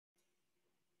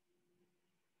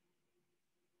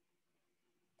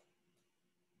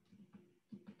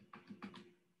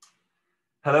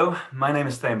Hello, my name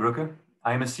is Stjin Broecke.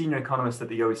 I am a senior economist at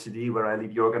the OECD, where I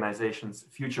lead the organization's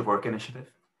Future Work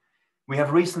initiative. We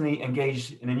have recently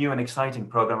engaged in a new and exciting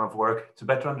program of work to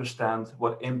better understand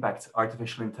what impact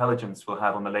artificial intelligence will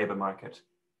have on the labor market.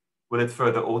 Will it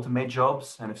further automate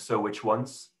jobs, and if so, which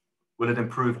ones? Will it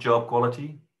improve job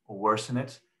quality or worsen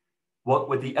it? What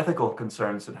would the ethical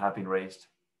concerns that have been raised?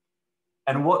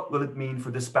 And what will it mean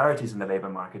for disparities in the labor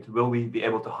market? Will we be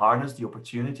able to harness the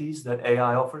opportunities that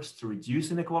AI offers to reduce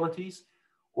inequalities,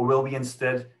 or will we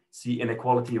instead see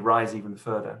inequality rise even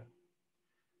further?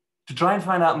 To try and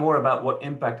find out more about what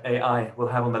impact AI will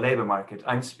have on the labor market,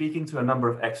 I'm speaking to a number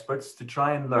of experts to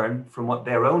try and learn from what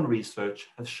their own research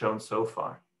has shown so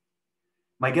far.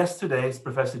 My guest today is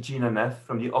Professor Gina Neff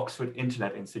from the Oxford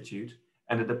Internet Institute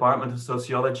and the Department of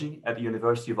Sociology at the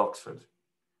University of Oxford.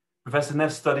 Professor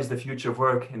Neff studies the future of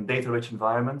work in data-rich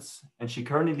environments, and she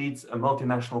currently leads a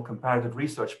multinational comparative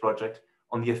research project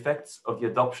on the effects of the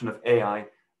adoption of AI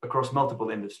across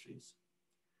multiple industries.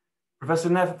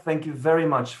 Professor Neff, thank you very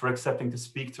much for accepting to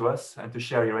speak to us and to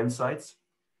share your insights.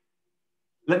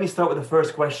 Let me start with the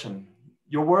first question.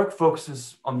 Your work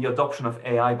focuses on the adoption of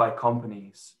AI by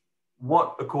companies.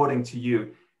 What, according to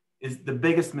you, is the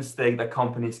biggest mistake that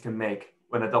companies can make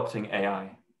when adopting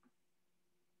AI?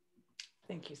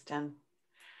 Thank you, Stjin.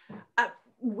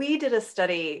 We did a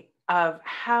study of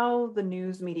how the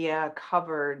news media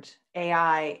covered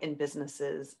AI in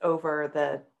businesses over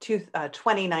the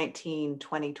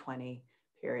 2019-2020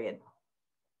 period.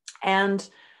 And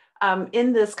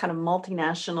in this kind of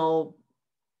multinational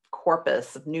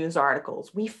corpus of news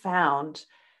articles, we found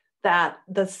that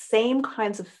the same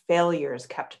kinds of failures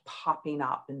kept popping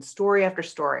up in story after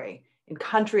story, in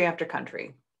country after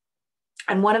country.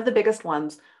 And one of the biggest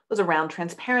ones was around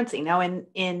transparency. Now,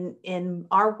 in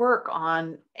our work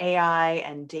on AI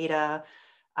and data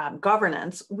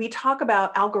governance, we talk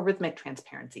about algorithmic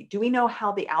transparency. Do we know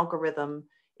how the algorithm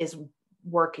is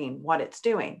working, what it's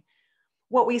doing?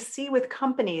 What we see with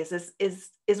companies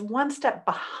is one step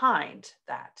behind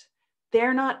that.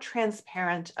 They're not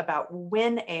transparent about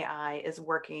when AI is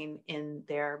working in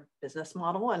their business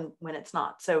model and when it's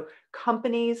not. So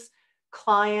companies,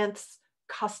 clients,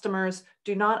 customers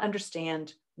do not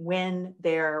understand when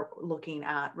they're looking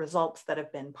at results that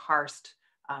have been parsed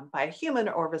by a human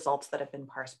or results that have been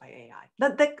parsed by AI.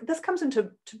 This comes into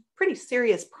pretty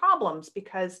serious problems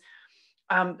because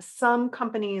some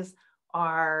companies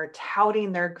are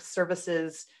touting their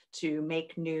services to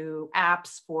make new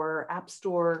apps for app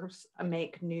stores,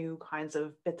 make new kinds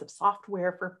of bits of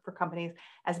software for companies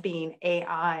as being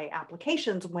AI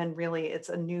applications, when really it's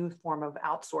a new form of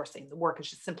outsourcing. The work is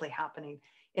just simply happening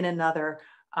in another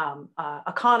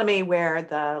economy where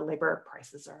the labor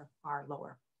prices are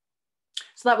lower.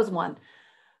 So that was one.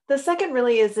 The second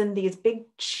really is in these big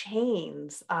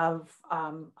chains of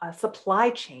supply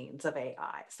chains of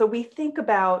AI. So we think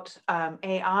about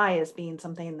AI as being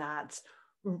something that's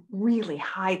really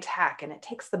high tech and it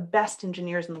takes the best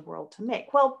engineers in the world to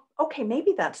make. Well, okay,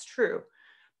 maybe that's true.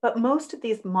 But most of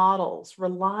these models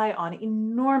rely on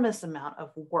enormous amount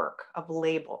of work, of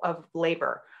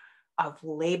labor, of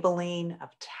labeling, of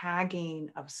tagging,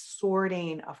 of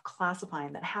sorting, of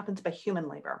classifying that happens by human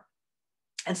labor.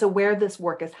 And so where this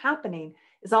work is happening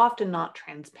is often not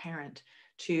transparent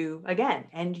to, again,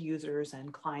 end users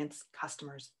and clients,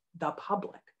 customers, the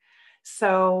public.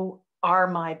 So are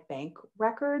my bank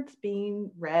records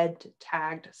being read,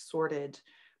 tagged, sorted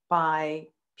by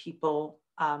people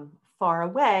far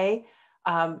away?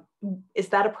 Is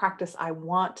that a practice I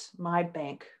want my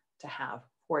bank to have,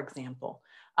 for example?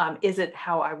 Is it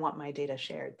how I want my data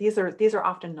shared? These are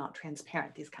often not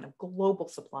transparent, these kind of global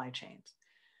supply chains.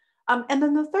 And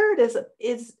then the third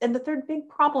and the third big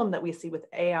problem that we see with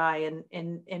AI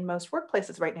in most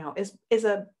workplaces right now is it's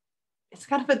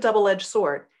kind of a double-edged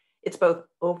sword. It's both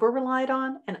over-relied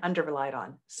on and under-relied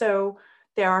on. So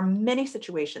there are many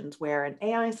situations where an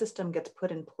AI system gets put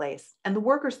in place and the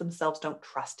workers themselves don't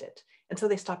trust it. And so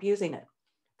they stop using it.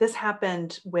 This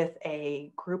happened with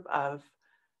a group of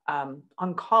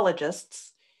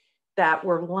oncologists that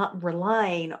were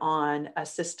relying on a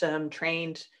system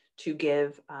trained to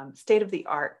give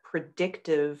state-of-the-art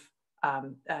predictive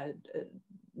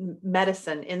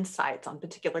medicine insights on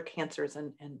particular cancers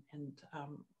and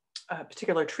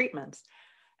particular treatments.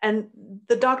 And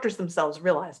the doctors themselves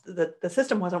realized that the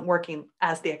system wasn't working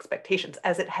as the expectations,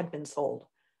 as it had been sold.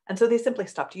 And so they simply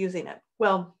stopped using it.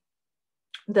 Well,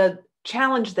 the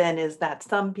challenge then is that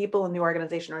some people in the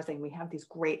organization are saying we have these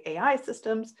great AI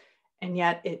systems, and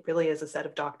yet it really is a set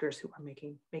of doctors who are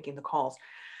making the calls.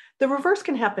 The reverse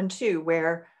can happen too,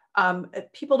 where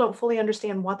people don't fully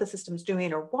understand what the system's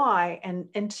doing or why, and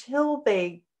until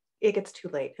they it gets too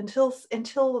late,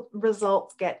 until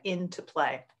results get into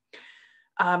play.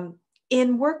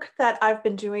 In work that I've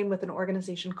been doing with an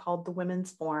organization called the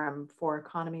Women's Forum for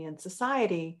Economy and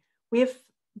Society, we've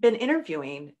been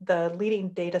interviewing the leading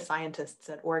data scientists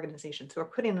at organizations who are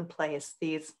putting in place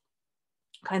these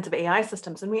kinds of AI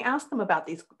systems. And we asked them about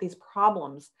these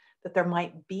problems that there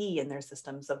might be in their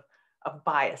systems of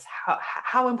bias.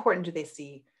 How important do they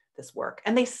see this work?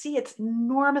 And they see it's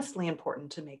enormously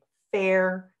important to make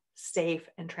fair, safe,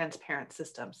 and transparent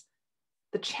systems.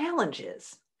 The challenge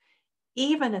is,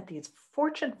 even at these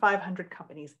Fortune 500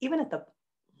 companies, even at the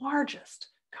largest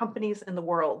companies in the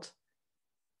world,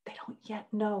 they don't yet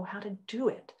know how to do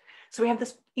it. So we have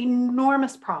this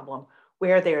enormous problem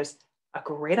where there's a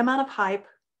great amount of hype,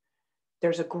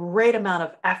 there's a great amount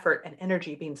of effort and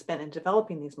energy being spent in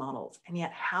developing these models, and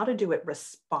yet how to do it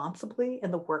responsibly in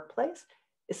the workplace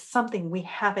is something we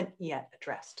haven't yet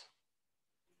addressed.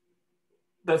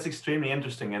 That's extremely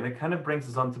interesting, and it kind of brings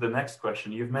us on to the next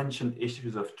question. You've mentioned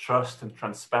issues of trust and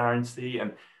transparency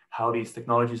and how these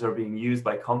technologies are being used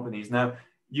by companies. Now,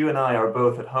 you and I are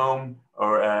both at home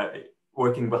or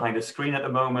working behind a screen at the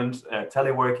moment,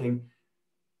 teleworking.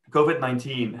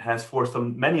 COVID-19 has forced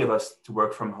many of us to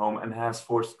work from home and has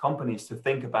forced companies to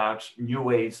think about new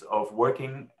ways of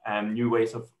working and new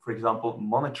ways of, for example,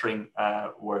 monitoring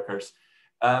workers.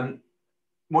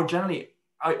 More generally,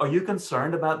 are you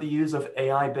concerned about the use of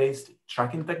AI-based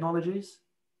tracking technologies?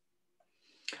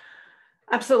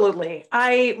 Absolutely.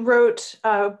 I wrote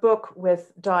a book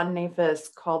with Don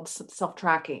Nafis called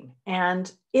Self-Tracking.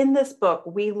 And in this book,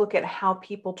 we look at how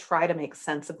people try to make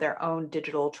sense of their own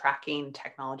digital tracking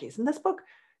technologies. And this book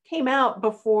came out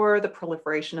before the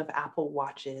proliferation of Apple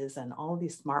Watches and all of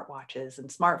these smartwatches and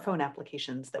smartphone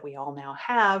applications that we all now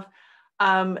have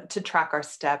to track our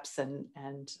steps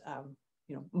and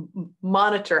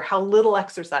monitor how little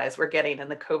exercise we're getting in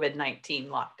the COVID-19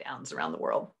 lockdowns around the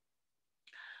world.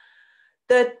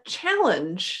 The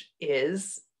challenge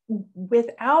is,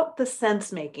 without the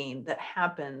sense making that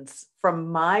happens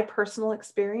from my personal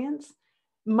experience,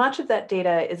 much of that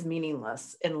data is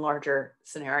meaningless in larger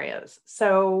scenarios.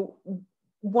 So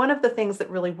one of the things that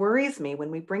really worries me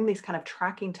when we bring these kind of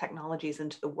tracking technologies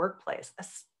into the workplace,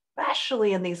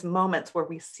 especially in these moments where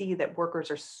we see that workers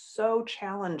are so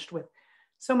challenged with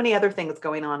so many other things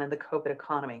going on in the COVID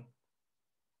economy,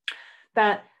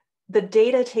 that the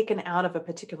data taken out of a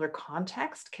particular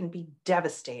context can be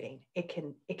devastating. It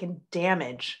can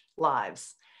damage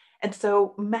lives. And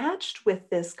so matched with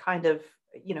this kind of,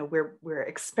 we're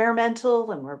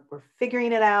experimental and we're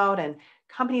figuring it out, and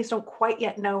companies don't quite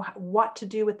yet know what to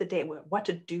do with the data, what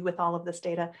to do with all of this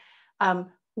data.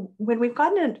 When we've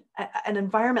gotten an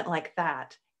environment like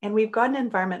that, and we've got an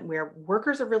environment where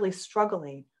workers are really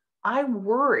struggling, I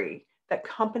worry that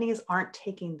companies aren't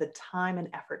taking the time and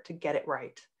effort to get it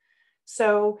right.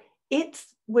 So it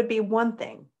would be one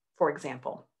thing, for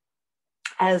example,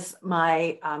 as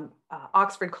my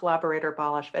Oxford collaborator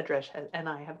Balázs Vedres and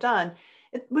I have done,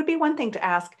 it would be one thing to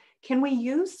ask, can we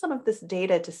use some of this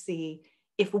data to see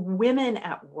if women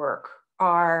at work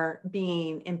are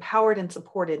being empowered and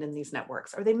supported in these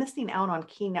networks? Are they missing out on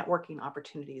key networking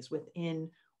opportunities within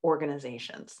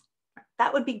organizations?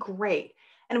 That would be great.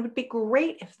 And it would be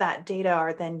great if that data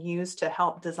are then used to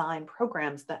help design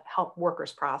programs that help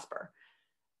workers prosper.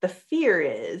 The fear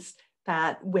is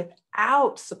that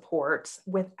without support,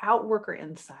 without worker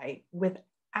insight,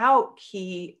 without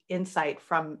key insight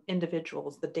from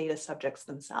individuals, the data subjects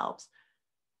themselves,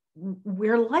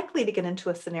 we're likely to get into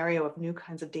a scenario of new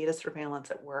kinds of data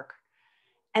surveillance at work.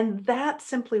 And that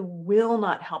simply will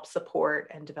not help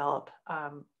support and develop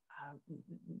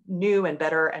new and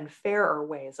better and fairer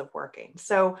ways of working.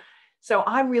 So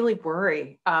I really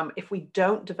worry if we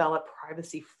don't develop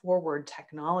privacy forward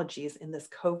technologies in this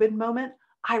COVID moment,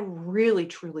 I really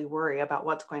truly worry about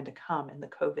what's going to come in the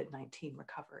COVID-19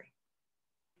 recovery.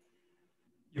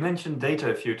 You mentioned data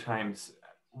a few times.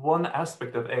 One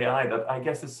aspect of AI that I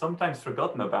guess is sometimes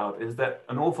forgotten about is that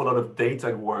an awful lot of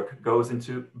data work goes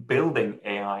into building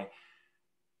AI.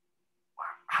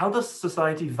 How does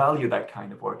society value that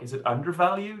kind of work? Is it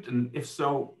undervalued? And if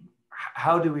so,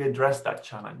 how do we address that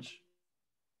challenge?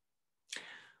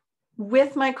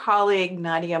 With my colleague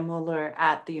Nadia Müller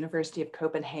at the University of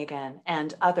Copenhagen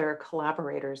and other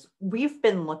collaborators, we've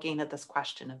been looking at this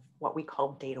question of what we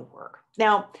call data work.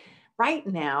 Now, right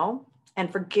now,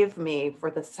 and forgive me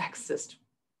for the sexist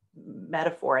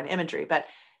metaphor and imagery, but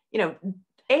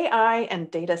AI and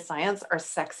data science are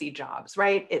sexy jobs,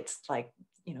 right? It's like,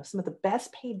 some of the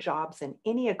best paid jobs in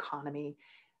any economy,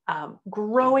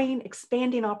 growing,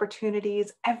 expanding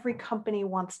opportunities. Every company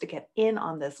wants to get in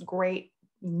on this great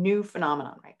new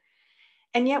phenomenon, right?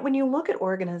 And yet when you look at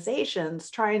organizations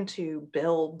trying to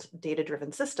build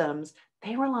data-driven systems,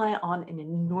 they rely on an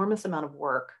enormous amount of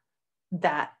work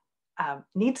that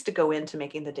needs to go into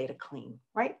making the data clean,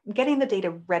 right? Getting the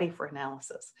data ready for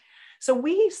analysis. So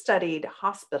we studied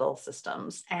hospital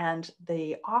systems and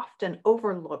the often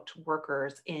overlooked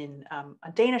workers in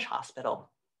a Danish hospital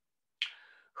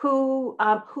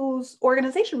whose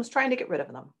organization was trying to get rid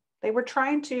of them. They were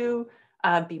trying to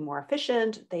be more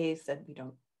efficient. They said,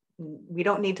 we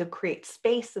don't need to create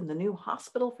space in the new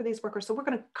hospital for these workers. So we're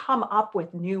going to come up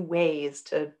with new ways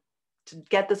to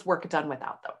get this work done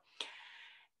without them.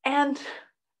 And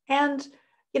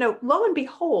lo and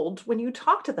behold, when you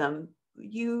talk to them,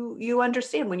 you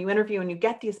understand when you interview and you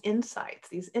get these insights,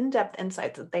 these in-depth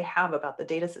insights that they have about the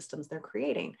data systems they're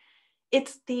creating.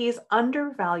 It's these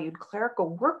undervalued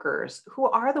clerical workers who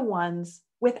are the ones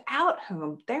without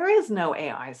whom there is no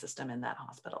AI system in that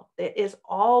hospital. It is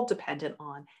all dependent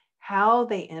on how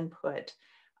they input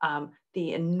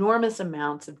the enormous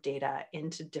amounts of data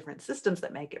into different systems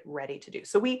that make it ready to do.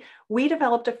 So we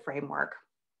developed a framework,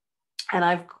 and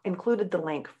I've included the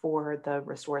link for the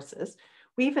resources.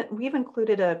 We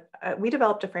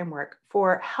developed a framework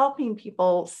for helping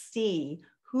people see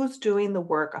who's doing the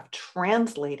work of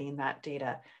translating that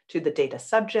data to the data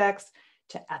subjects,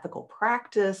 to ethical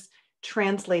practice,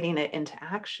 translating it into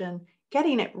action,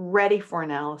 getting it ready for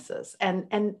analysis,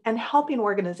 and helping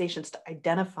organizations to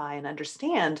identify and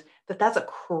understand that that's a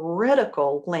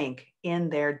critical link in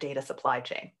their data supply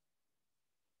chain.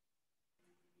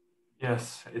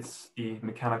 Yes, it's the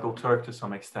mechanical Turk to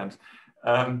some extent.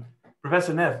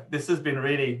 Professor Neff, this has been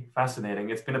really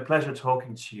fascinating. It's been a pleasure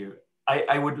talking to you.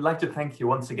 I would like to thank you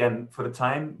once again for the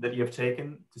time that you have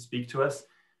taken to speak to us.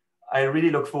 I really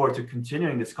look forward to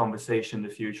continuing this conversation in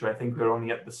the future. I think we're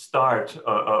only at the start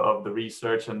of the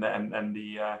research and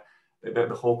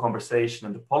the whole conversation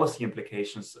and the policy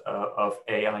implications of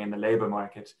AI in the labor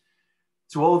market.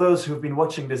 To all those who've been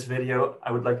watching this video,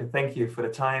 I would like to thank you for the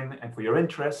time and for your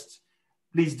interest.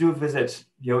 Please do visit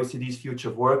the OECD's Future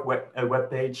of Work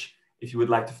webpage if you would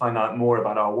like to find out more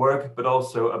about our work, but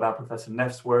also about Professor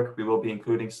Neff's work. We will be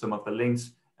including some of the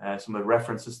links, some of the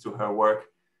references to her work.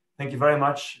 Thank you very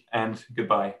much and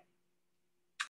goodbye.